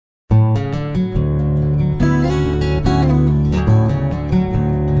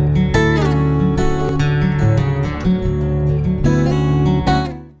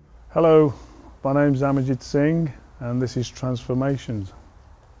Hello, my name's Amarjit Singh and this is Transformations.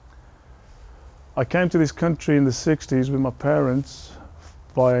 I came to this country in the 60s with my parents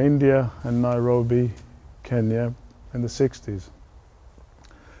via India and Nairobi, Kenya in the 60s.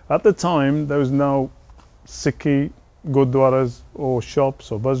 At the time there was no Sikhi gurdwaras or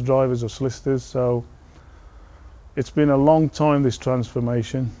shops or bus drivers or solicitors, so it's been a long time this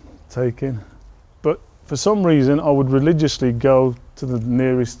transformation taking. But for some reason I would religiously go to the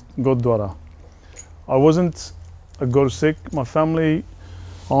nearest gurdwara. I wasn't a Gursikh, my family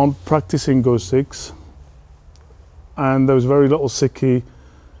aren't practicing Gursikhs, and there was very little Sikhi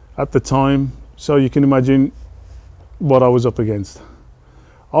at the time, so you can imagine what I was up against.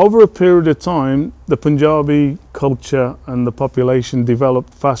 Over a period of time, the Punjabi culture and the population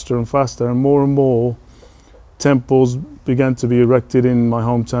developed faster and faster, and more temples began to be erected in my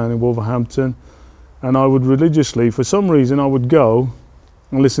hometown in Wolverhampton. And I would religiously, for some reason, I would go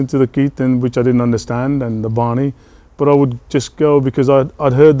and listen to the Kirtan, which I didn't understand, and the Bani, but I would just go because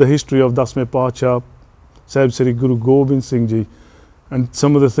I'd heard the history of Dasme Pacha, Sahib Sri Guru Gobind Singh Ji, and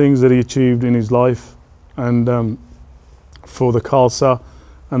some of the things that he achieved in his life and for the Khalsa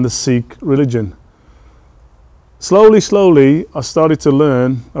and the Sikh religion. Slowly, I started to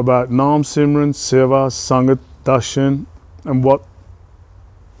learn about Naam Simran, Seva, Sangat, Darshan, and what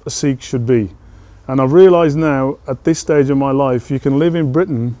a Sikh should be. And I've realised now, at this stage of my life, you can live in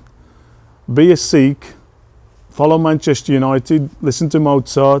Britain, be a Sikh, follow Manchester United, listen to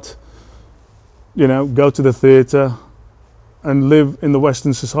Mozart, you know, go to the theatre and live in the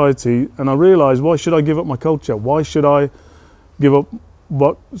Western society. And I realised, why should I give up my culture? Why should I give up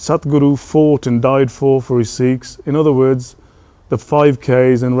what Satguru fought and died for his Sikhs? In other words, the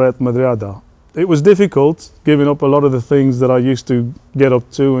 5Ks and Rayat Madhyada. It was difficult giving up a lot of the things that I used to get up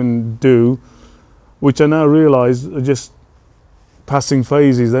to and do, which I now realise are just passing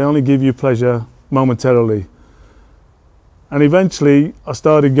phases. They only give you pleasure momentarily. And eventually I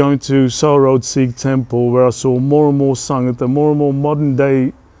started going to Soh Road Sikh Temple, where I saw more and more Sangat and more modern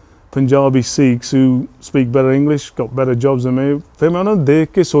day Punjabi Sikhs who speak better English, got better jobs than me. फिर मैं उन्हें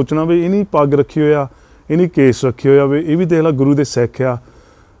देख के सोचना भी इन्हीं पग रखी होया, इन्हीं केस रखे होया, ये भी देख ला गुरु दे सिक्ख्या,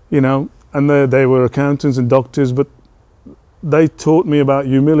 you know, and they were accountants and doctors, but they taught me about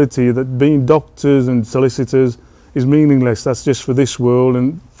humility, that being doctors and solicitors is meaningless. That's just for this world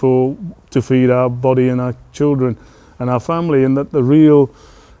and to feed our body and our children and our family, and that the real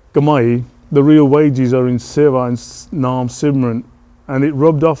kamai, the real wages are in Seva and Naam Simran. And it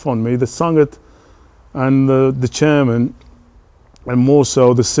rubbed off on me, the Sangat and the chairman, and more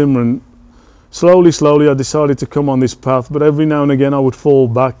so the Simran. Slowly I decided to come on this path, but every now and again I would fall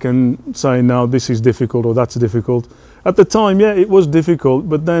back and say, no, this is difficult or that's difficult. At the time, yeah, it was difficult,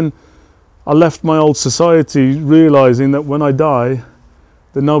 but then I left my old society realising that when I die,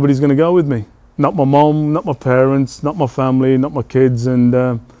 that nobody's going to go with me. Not my mom, not my parents, not my family, not my kids.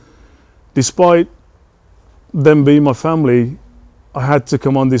 And despite them being my family, I had to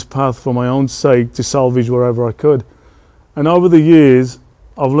come on this path for my own sake to salvage wherever I could. And over the years,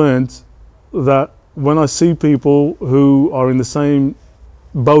 I've learnt that when I see people who are in the same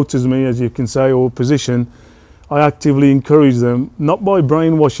boat as me, as you can say, or position, I actively encourage them, not by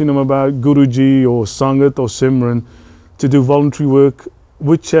brainwashing them about Guruji or Sangat or Simran, to do voluntary work,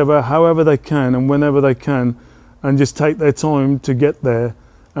 however they can and whenever they can, and just take their time to get there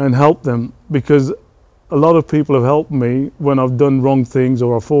and help them. Because a lot of people have helped me when I've done wrong things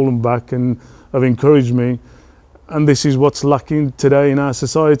or I've fallen back, and have encouraged me. And this is what's lacking today in our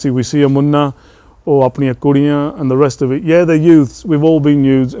society. We see a munna or apniya kuriyan and the rest of it. Yeah, they're youths. We've all been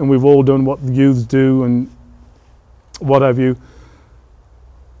youths and we've all done what the youths do and what have you.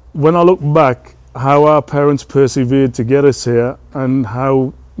 When I look back, how our parents persevered to get us here and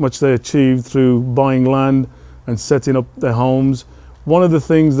how much they achieved through buying land and setting up their homes. One of the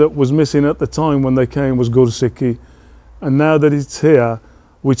things that was missing at the time when they came was Gursikhi, and now that it's here,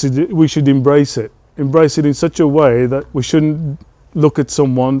 we should embrace it. Embrace it in such a way that we shouldn't look at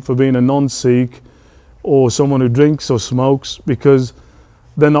someone for being a non-Sikh or someone who drinks or smokes, because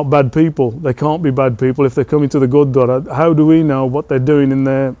they're not bad people. They can't be bad people if they're coming to the Gurdwara. How do we know what they're doing in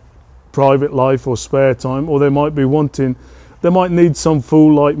their private life or spare time? Or they might be wanting, they might need some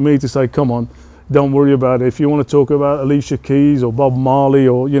fool like me to say, come on, don't worry about it. If you want to talk about Alicia Keys or Bob Marley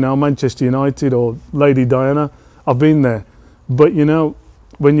or, you know, Manchester United or Lady Diana, I've been there. But, you know,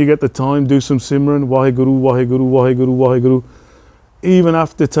 when you get the time, do some Simran, Waheguru, Waheguru, Waheguru, Waheguru. Even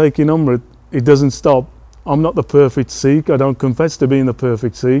after taking Amrit, it doesn't stop. I'm not the perfect Sikh. I don't confess to being the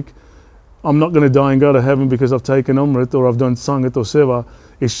perfect Sikh. I'm not going to die and go to heaven because I've taken Amrit or I've done Sangat or Seva.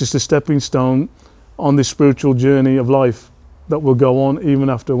 It's just a stepping stone on this spiritual journey of life. that will go on even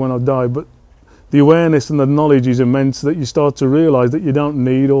after when I die. But the awareness and the knowledge is immense, that you start to realize that you don't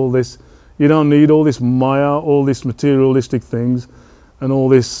need all this. You don't need all this maya, all this materialistic things, and all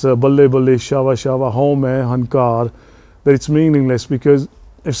this balle balle, shava shava, home, hankar, that it's meaningless. Because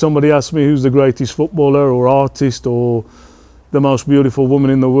if somebody asks me who's the greatest footballer or artist or the most beautiful woman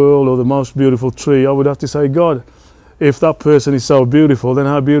in the world or the most beautiful tree, I would have to say God. If that person is so beautiful, then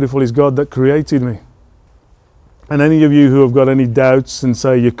how beautiful is God that created me? And any of you who have got any doubts and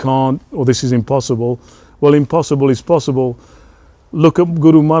say you can't or this is impossible, well, impossible is possible. Look at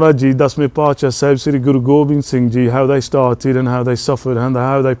Guru Maharaj Ji, Dasme Pacha, Sahib Sri Guru Gobind Singh Ji, how they started and how they suffered and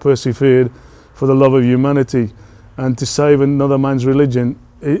how they persevered for the love of humanity and to save another man's religion.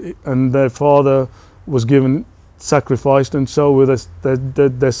 And their father was given, sacrificed, and so were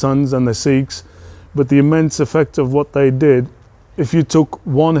their sons and their Sikhs. But the immense effect of what they did, if you took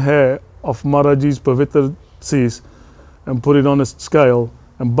one hair of Maharajji's Pavitra Sis and put it on a scale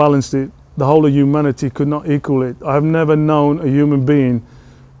and balanced it, the whole of humanity could not equal it. I have never known a human being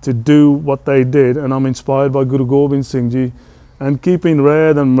to do what they did, and I'm inspired by Guru Gobind Singh Ji. And keeping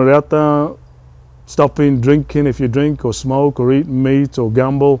red and maryata, stopping drinking if you drink or smoke or eat meat or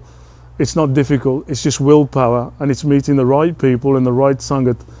gamble, it's not difficult. It's just willpower, and it's meeting the right people and the right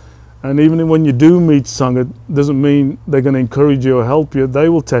Sangat. And even when you do meet Sangat, doesn't mean they're going to encourage you or help you. They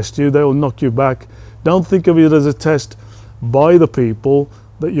will test you, they will knock you back. Don't think of it as a test by the people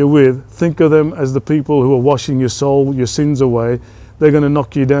that you're with. Think of them as the people who are washing your soul, your sins away. They're going to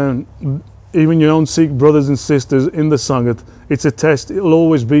knock you down. Even your own Sikh brothers and sisters in the Sangat, it's a test. It'll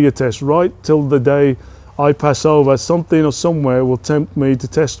always be a test, right till the day I pass over. Something or somewhere will tempt me, to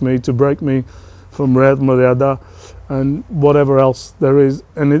test me, to break me from Red Maryada and whatever else there is.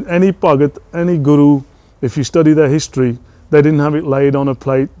 And in any Bhagat, any Guru, if you study their history, they didn't have it laid on a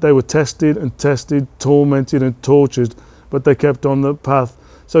plate. They were tested and tested, tormented and tortured, but they kept on the path.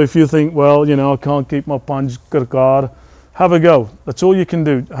 So if you think, well, you know, I can't keep my Panj Karkar, have a go. That's all you can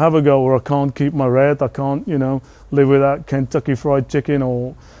do. Have a go. Or I can't keep my red. I can't, you know, live without Kentucky Fried Chicken,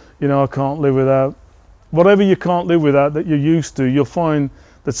 or, you know, I can't live without whatever you can't live without that you're used to. You'll find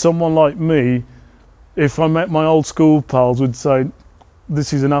that someone like me, if I met my old school pals, would say,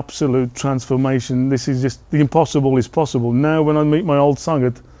 this is an absolute transformation. This is just, the impossible is possible. Now when I meet my old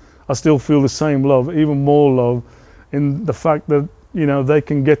Sangat, I still feel the same love, even more love, in the fact that, you know, they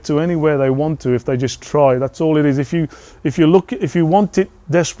can get to anywhere they want to if they just try. That's all it is. If you want it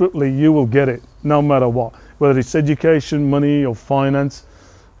desperately, you will get it, no matter what. Whether it's education, money, or finance,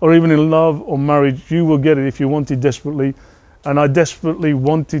 or even in love or marriage, you will get it if you want it desperately. And I desperately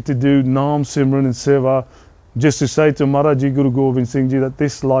wanted to do Naam, Simran and Seva, just to say to Maharaji Guru Gobind Singh Ji that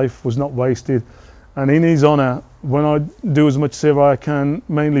this life was not wasted. And in his honour, when I do as much Seva I can,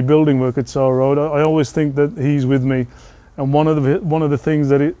 mainly building work at Sour Road, I always think that he's with me. And one of the things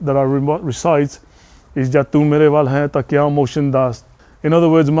that I recite is that tu mere wal hai ta kya motion das. In other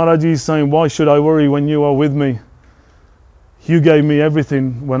words, Maharaji is saying, why should I worry when you are with me? You gave me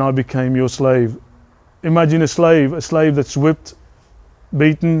everything when I became your slave. Imagine a slave that's whipped,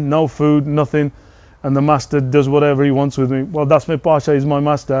 beaten, no food, nothing, and the master does whatever he wants with me. Well, Dasme Pasha is my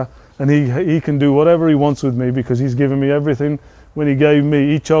master, and he can do whatever he wants with me because he's given me everything. When he gave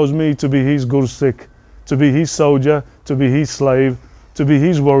me, he chose me to be his Gursikh, to be his soldier, to be his slave, to be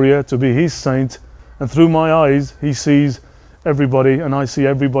his warrior, to be his saint. And through my eyes, he sees everybody, and I see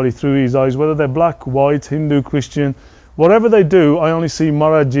everybody through his eyes, whether they're black, white, Hindu, Christian, whatever they do. I only see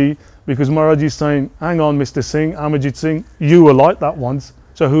Maharaji, because Maharaji is saying, hang on, Mr. Singh, Amarjit Singh, you were like that once,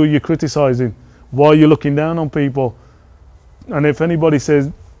 so who are you criticizing? Why are you looking down on people? And if anybody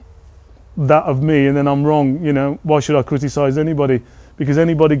says that of me and then I'm wrong, you know, why should I criticize anybody? Because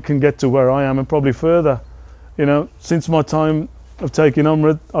anybody can get to where I am and probably further. You know, since my time of taking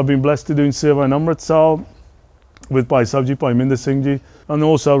Amrit, I've been blessed to doing Seva in Amritsar with Bhai Sabji, Bhai Minder Singh Ji, and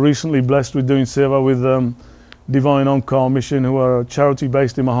also recently blessed with doing Seva with Divine Onkar Mission, who are a charity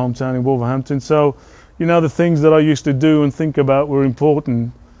based in my hometown in Wolverhampton. So, you know, the things that I used to do and think about were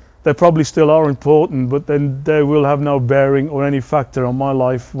important. They probably still are important, but then they will have no bearing or any factor on my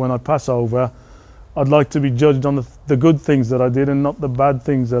life when I pass over. I'd like to be judged on the good things that I did and not the bad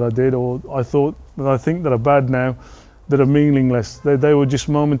things that I did, or I think that are bad now, that are meaningless. They were just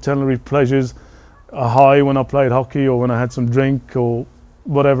momentary pleasures, a high when I played hockey or when I had some drink or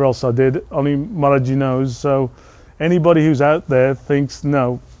whatever else I did. Only Maharaji knows. So anybody who's out there thinks,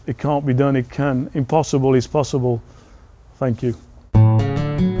 no, it can't be done, it can. Impossible is possible. Thank you.